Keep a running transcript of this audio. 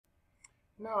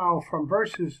Now, from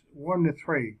verses 1 to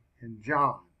 3 in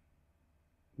John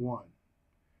 1,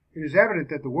 it is evident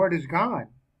that the Word is God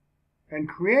and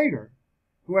Creator,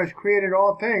 who has created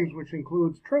all things, which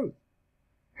includes truth.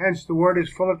 Hence, the Word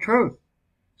is full of truth.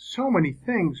 So many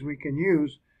things we can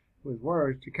use with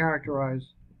words to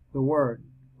characterize the Word,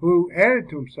 who added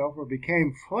to himself or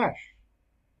became flesh.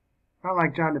 Not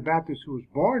like John the Baptist, who was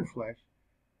born flesh.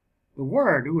 The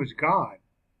Word, who is God.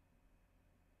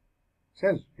 It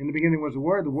says, in the beginning was the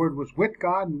Word was with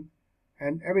God,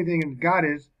 and everything that God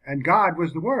is, and God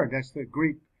was the Word. That's the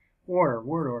Greek word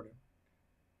order.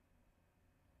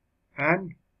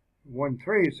 And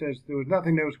 1:3 it says, there was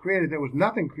nothing that was created, there was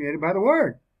nothing created by the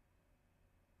Word.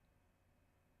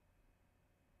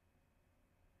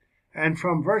 And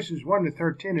from verses 1 to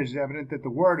 13 it is evident that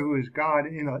the Word, who is God,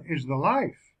 is the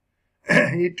life,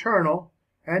 eternal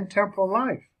and temporal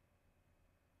life.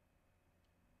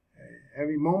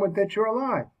 Every moment that you're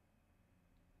alive.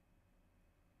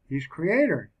 He's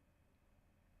Creator.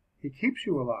 He keeps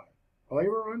you alive,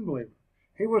 believer or unbeliever.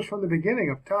 He was from the beginning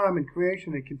of time and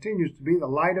creation and continues to be the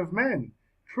light of men,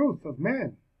 truth of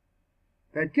men,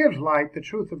 that gives light, the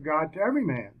truth of God, to every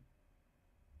man,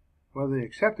 whether they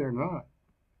accept it or not.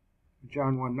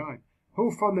 John 1:9,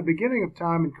 who from the beginning of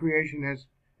time and creation has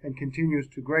and continues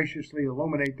to graciously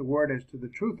illuminate the Word as to the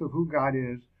truth of who God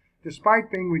is, despite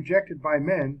being rejected by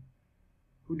men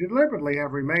who deliberately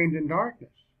have remained in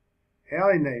darkness,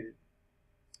 alienated,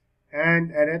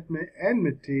 and at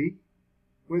enmity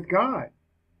with God.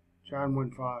 John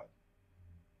 1:5.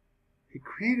 He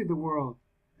created the world,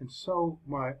 and so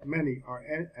many are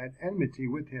at enmity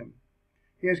with him.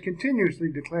 He has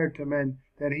continuously declared to men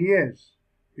that he is,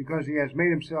 because he has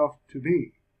made himself to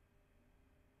be.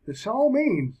 The sole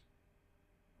means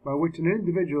by which an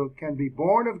individual can be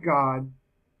born of God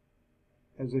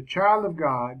as a child of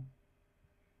God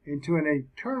into an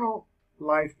eternal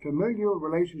life, familial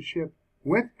relationship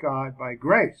with God by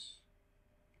grace,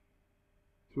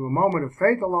 through a moment of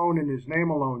faith alone in his name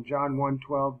alone. John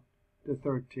 1:12 to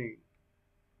 13.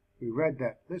 We read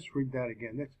that. Let's read that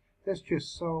again. That's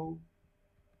just so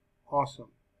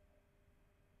awesome.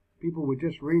 People would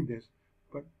just read this,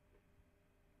 but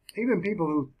even people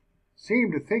who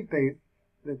seem to think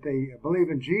that they believe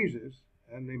in Jesus,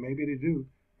 and maybe they do,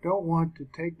 don't want to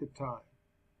take the time,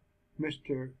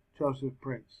 Mr. Joseph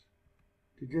Prince,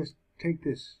 to just take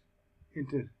this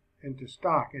into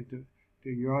stock, into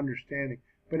your understanding.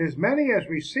 But as many as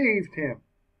received him,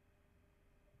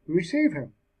 receive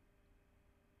him.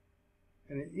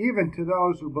 And even to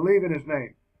those who believe in his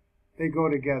name, they go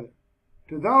together.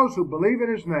 To those who believe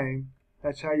in his name,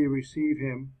 that's how you receive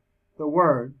him, the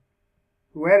Word,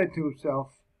 who added to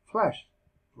himself flesh,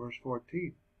 verse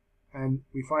 14. And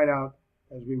we find out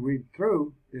as we read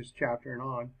through this chapter and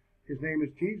on, his name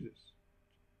is Jesus.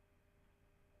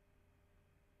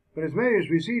 But as many as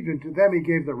received him, to them he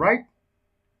gave the right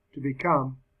to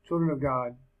become children of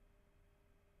God,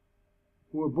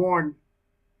 who were born.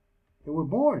 They were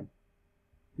born.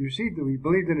 You received him, we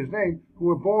believed in his name, who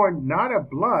were born not of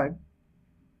blood,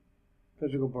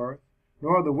 physical birth,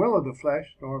 nor of the will of the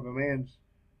flesh, nor of a man's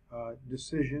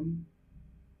decision,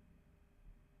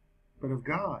 but of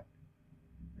God.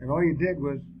 And all you did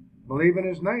was believe in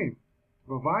his name, to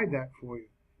provide that for you.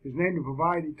 His name to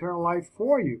provide eternal life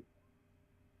for you.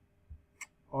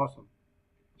 Awesome.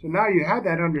 So now you have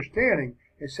that understanding,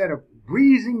 instead of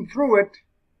breezing through it,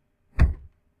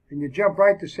 and you jump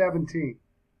right to 17.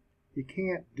 You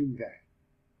can't do that.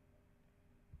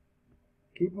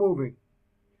 Keep moving.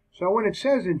 So when it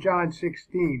says in John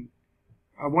 1:16,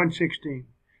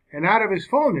 and out of his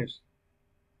fullness,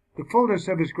 the fullness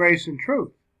of his grace and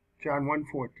truth, John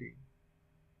 1:14.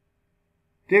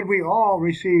 Did we all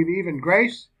receive even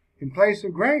grace in place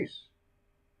of grace?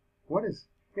 What is,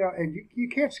 and you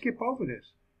can't skip over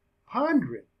this.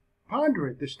 Ponder it. Ponder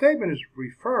it. The statement is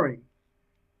referring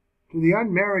to the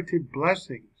unmerited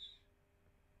blessings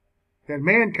that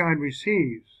mankind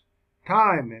receives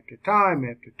time after time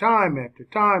after time after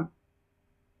time.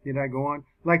 Did I go on?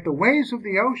 Like the waves of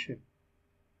the ocean,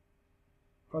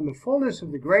 from the fullness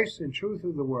of the grace and truth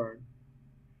of the Word,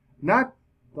 not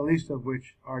the least of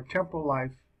which are temporal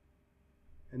life,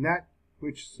 and that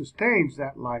which sustains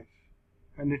that life,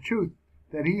 and the truth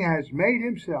that he has made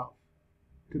himself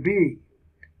to be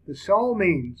the sole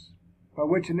means by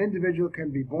which an individual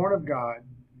can be born of God.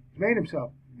 He's made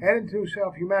himself, added to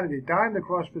himself humanity, died on the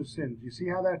cross for his sins. You see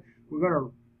how that, we're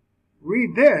going to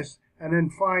read this and then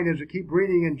find, as we keep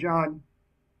reading in John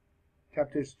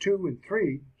chapters 2 and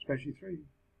 3, especially 3,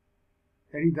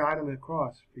 that he died on the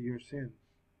cross for your sins.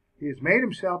 He has made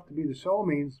himself to be the sole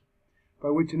means by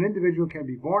which an individual can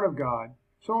be born of God.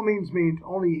 Sole means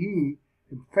only he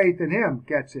and faith in him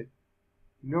gets it.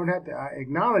 You don't have to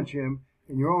acknowledge him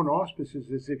in your own auspices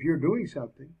as if you're doing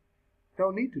something. You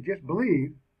don't need to just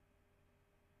believe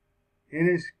in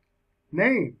his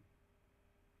name.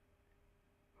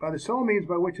 By the sole means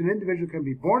by which an individual can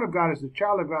be born of God as a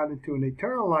child of God into an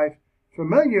eternal life,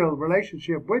 familial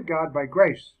relationship with God by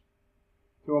grace,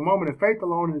 through a moment of faith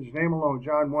alone in his name alone,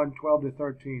 John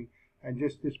 1:12-13. And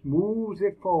just this moves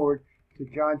it forward to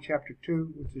John chapter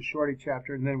 2, which is a shorty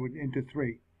chapter, and then into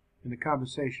 3, in the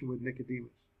conversation with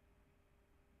Nicodemus.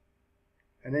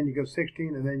 And then you go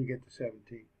 16, and then you get to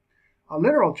 17. A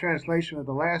literal translation of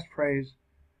the last phrase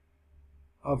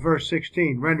of verse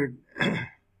 16, rendered,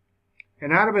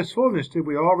 and out of his fullness did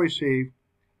we all receive,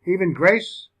 even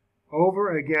grace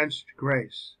over against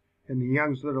grace. In the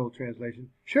Young's literal translation,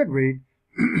 should read,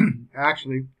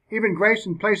 actually, even grace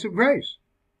in place of grace.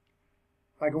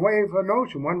 Like a wave of an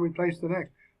ocean, one replaced the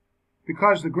next.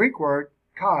 Because the Greek word,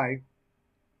 kai,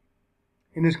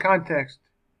 in this context,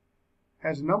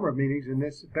 has a number of meanings, and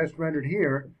this is best rendered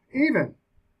here, even,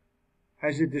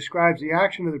 as it describes the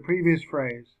action of the previous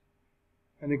phrase.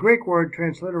 And the Greek word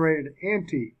transliterated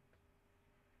anti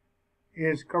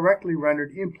is correctly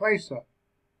rendered in place of.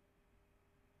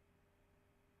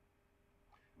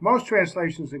 Most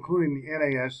translations, including the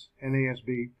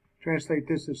NASB, translate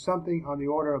this as something on the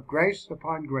order of grace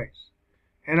upon grace.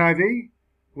 NIV,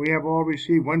 we have all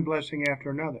received one blessing after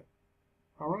another.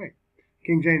 All right.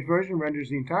 King James Version renders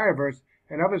the entire verse,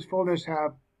 and of his fullness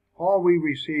have all we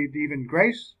received, even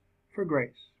grace for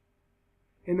grace.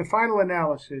 In the final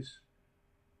analysis,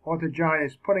 Author John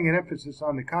is putting an emphasis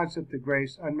on the concept of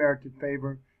grace, unmerited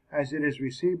favor, as it is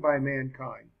received by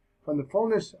mankind. From the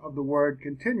fullness of the word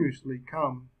continuously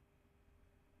come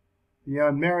the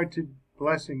unmerited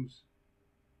blessings,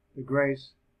 the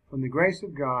grace, from the grace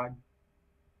of God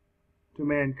to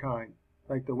mankind.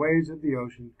 Like the waves of the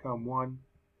ocean come one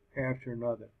after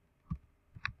another.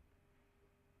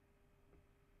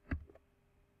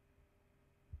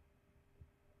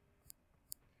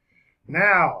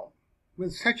 Now,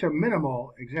 with such a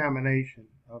minimal examination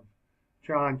of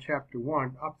John chapter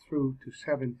 1 up through to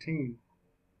 17,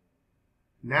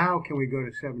 now can we go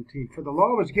to 17? For the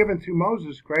law was given through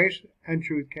Moses, grace and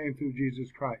truth came through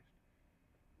Jesus Christ.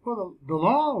 Well, the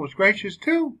law was gracious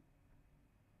too.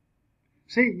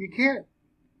 See, you can't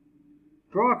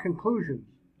draw conclusions.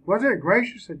 Wasn't it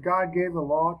gracious that God gave the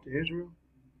law to Israel?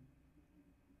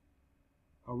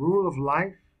 A rule of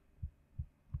life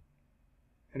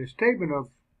and a statement of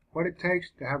what it takes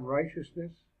to have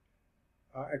righteousness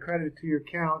accredited to your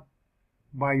account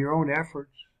by your own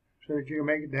efforts so that you can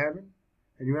make it to heaven.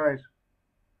 And you realize,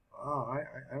 oh,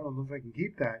 I don't know if I can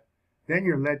keep that. Then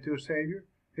you're led to a Savior.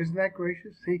 Isn't that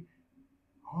gracious? See,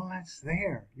 all that's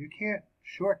there. You can't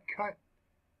shortcut,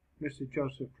 Mr.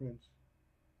 Joseph Prince.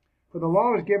 For the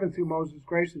law was given through Moses,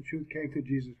 grace and truth came through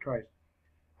Jesus Christ.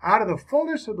 Out of the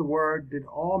fullness of the word did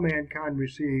all mankind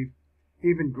receive,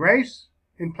 even grace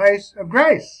in place of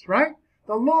grace, right?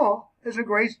 The law is a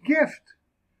grace gift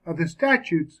of the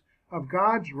statutes of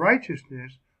God's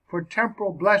righteousness for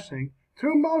temporal blessing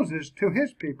through Moses to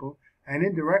his people and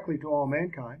indirectly to all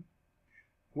mankind,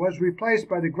 was replaced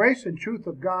by the grace and truth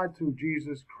of God through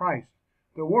Jesus Christ,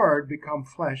 the Word become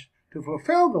flesh, to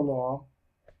fulfill the law,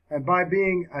 and by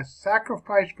being a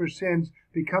sacrifice for sins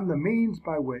become the means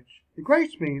by which, the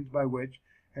grace means by which,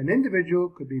 an individual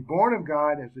could be born of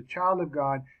God as a child of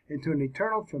God into an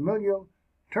eternal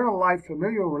life,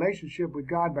 familial relationship with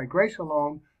God by grace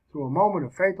alone, through a moment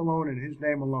of faith alone in his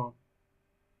name alone.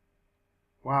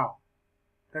 Wow.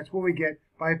 That's what we get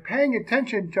by paying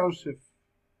attention, Joseph,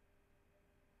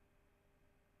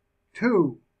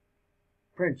 to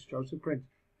Joseph Prince,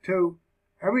 to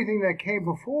everything that came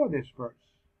before this verse.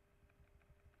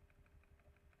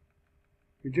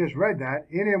 We just read that.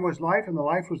 In him was life, and the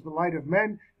life was the light of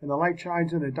men, and the light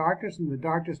shines in the darkness, and the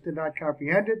darkness did not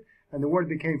comprehend it. And the Word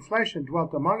became flesh and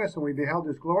dwelt among us, and we beheld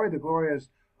his glory. The glory is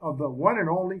of the one and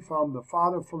only from the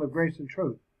Father, full of grace and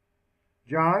truth.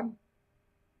 John,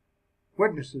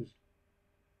 witnesses,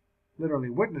 literally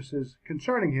witnesses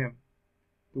concerning him,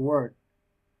 the Word,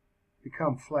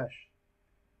 become flesh.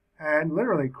 And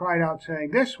literally cried out,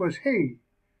 saying, This was he,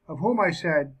 of whom I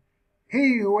said,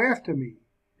 He who after me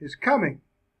is coming,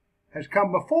 has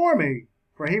come before me,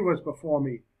 for he was before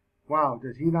me. Wow,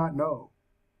 does he not know?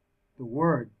 The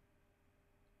Word.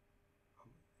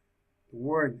 The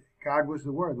Word, God was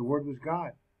the Word was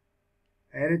God.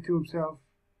 Added to himself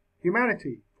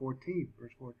humanity, 14,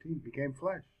 verse 14, became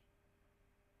flesh.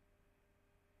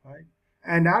 Right?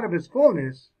 And out of his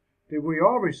fullness did we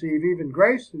all receive even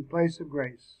grace in place of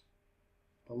grace.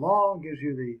 The law gives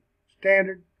you the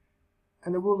standard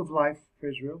and the rule of life for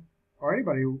Israel, or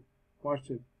anybody who wants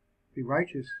to be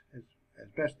righteous as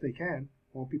best they can,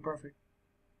 won't be perfect.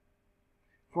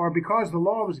 For because the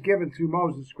law was given through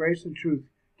Moses, grace and truth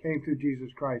came through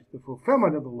Jesus Christ, the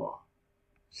fulfillment of the law.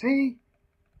 See?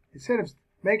 Instead of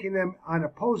making them on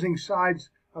opposing sides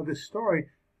of the story,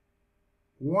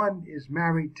 one is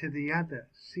married to the other.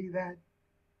 See that,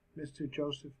 Mr.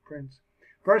 Joseph Prince?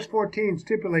 Verse 14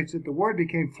 stipulates that the Word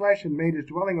became flesh and made his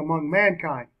dwelling among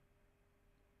mankind.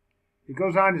 It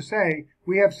goes on to say,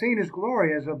 we have seen his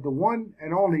glory as of the one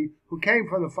and only who came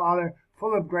from the Father,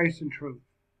 full of grace and truth.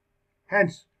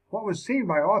 Hence, what was seen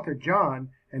by author John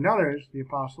and others, the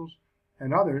apostles,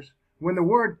 and others, when the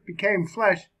Word became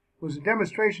flesh, was a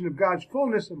demonstration of God's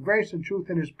fullness of grace and truth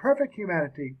in his perfect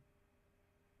humanity.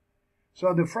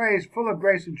 So the phrase full of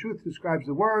grace and truth describes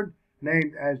the Word,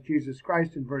 named as Jesus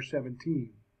Christ in verse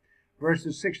 17.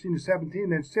 Verses 16 to 17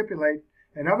 then stipulate,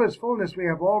 and of his fullness we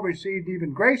have all received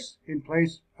even grace in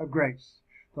place of grace.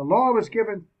 The law was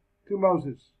given through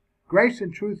Moses. Grace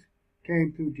and truth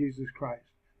came through Jesus Christ.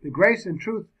 The grace and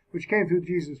truth which came through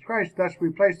Jesus Christ thus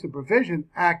replaced the provision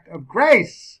act of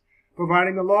grace,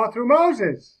 providing the law through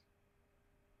Moses.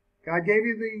 God gave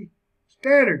you the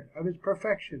standard of his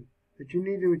perfection that you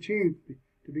need to achieve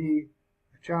to be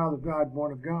a child of God,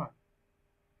 born of God.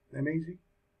 Isn't that amazing?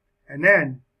 And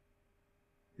then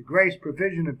the grace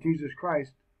provision of Jesus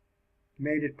Christ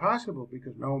made it possible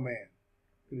because no man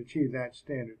could achieve that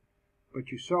standard.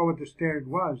 But you saw what the standard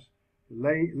was,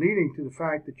 leading to the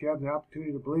fact that you have the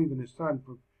opportunity to believe in his Son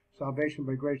for salvation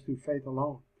by grace through faith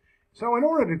alone. So in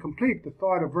order to complete the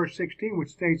thought of verse 16, which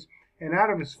states, and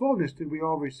out of his fullness did we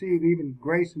all receive even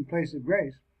grace in place of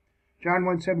grace, John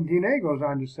 1:17a goes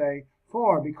on to say,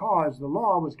 for because the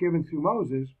law was given through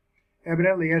Moses,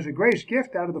 evidently as a grace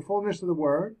gift out of the fullness of the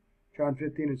Word, John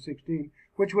 15 and 16,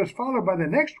 which was followed by the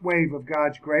next wave of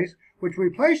God's grace, which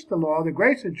replaced the law, the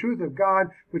grace and truth of God,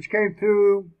 which came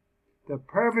through the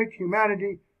perfect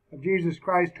humanity of Jesus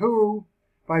Christ, who,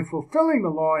 by fulfilling the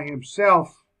law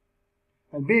himself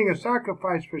and being a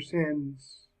sacrifice for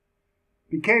sins,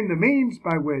 became the means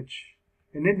by which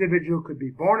an individual could be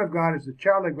born of God as a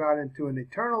child of God into an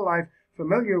eternal life,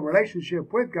 familial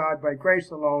relationship with God by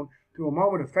grace alone, through a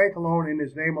moment of faith alone, in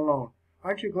his name alone.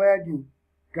 Aren't you glad you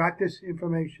got this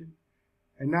information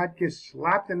and not get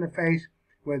slapped in the face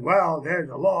with, well, there's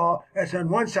a law that's on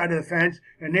one side of the fence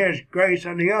and there's grace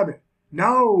on the other?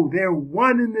 No, they're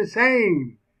one and the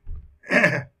same.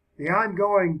 The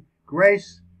ongoing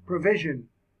grace provision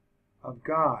of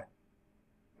God.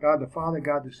 God the Father,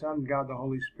 God the Son, and God the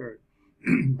Holy Spirit.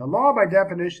 The law, by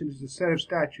definition, is a set of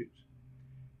statutes.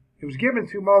 It was given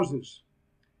through Moses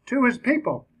to his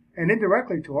people, and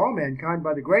indirectly to all mankind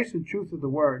by the grace and truth of the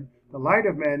Word, the light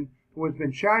of men, who has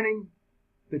been shining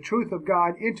the truth of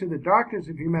God into the darkness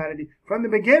of humanity from the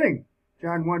beginning.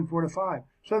 John 1:4-5.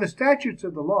 So the statutes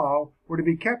of the law were to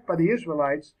be kept by the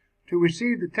Israelites to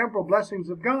receive the temporal blessings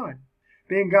of God.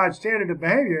 Being God's standard of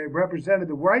behavior, it represented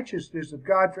the righteousness of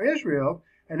God for Israel,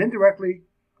 and indirectly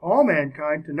all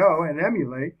mankind to know and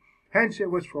emulate. Hence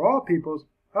it was for all peoples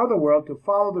of the world to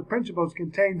follow the principles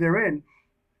contained therein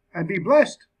and be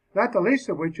blessed, not the least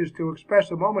of which is to express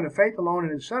a moment of faith alone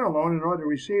in his Son alone in order to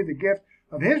receive the gift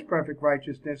of his perfect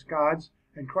righteousness, God's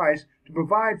and Christ, to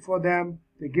provide for them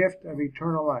the gift of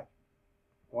eternal life.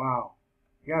 Wow.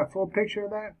 You got a full picture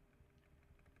of that?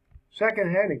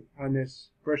 Second heading on this,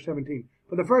 verse 17.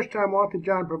 For the first time, author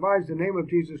John provides the name of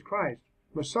Jesus Christ,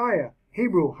 Messiah,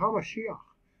 Hebrew, HaMashiach,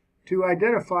 to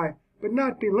identify, but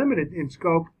not be limited in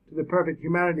scope to the perfect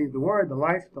humanity of the Word, the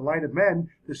life, the light of men,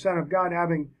 the Son of God,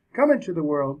 having come into the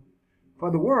world.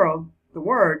 For the world, the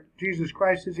Word, Jesus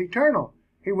Christ, is eternal.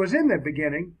 He was in the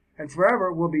beginning, and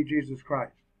forever will be Jesus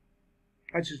Christ.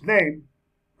 That's his name,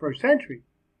 first century.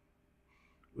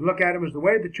 We look at him as the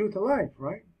way, the truth, the life,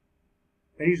 right?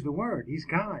 And he's the Word. He's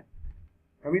God.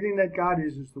 Everything that God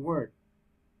is the Word.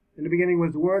 In the beginning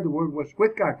was the Word was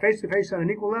with God, face to face on an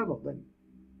equal level. Then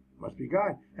it must be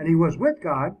God. And he was with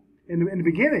God in the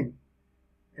beginning.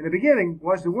 In the beginning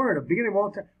was the Word. The beginning of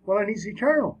all time. Well, and he's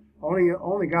eternal.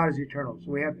 Only God is eternal.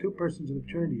 So we have two persons of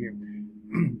the Trinity here.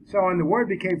 So, and the Word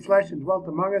became flesh and dwelt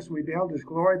among us, and we beheld his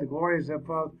glory. The glory is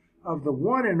of the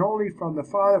one and only from the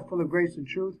Father, full of grace and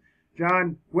truth.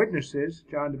 John witnesses,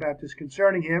 John the Baptist,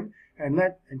 concerning him,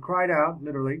 and cried out,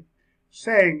 literally,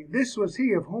 saying, this was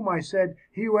he of whom I said,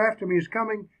 he who after me is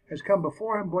coming has come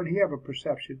before him. But he have a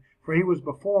perception, for he was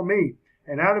before me.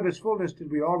 And out of his fullness did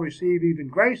we all receive even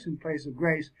grace in place of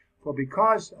grace. For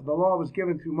because the law was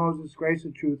given through Moses, grace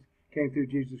and truth came through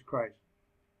Jesus Christ.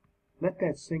 Let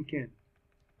that sink in.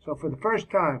 So for the first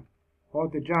time,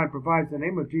 author John provides the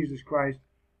name of Jesus Christ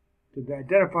to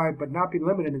identify but not be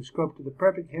limited in scope to the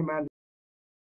perfect humanity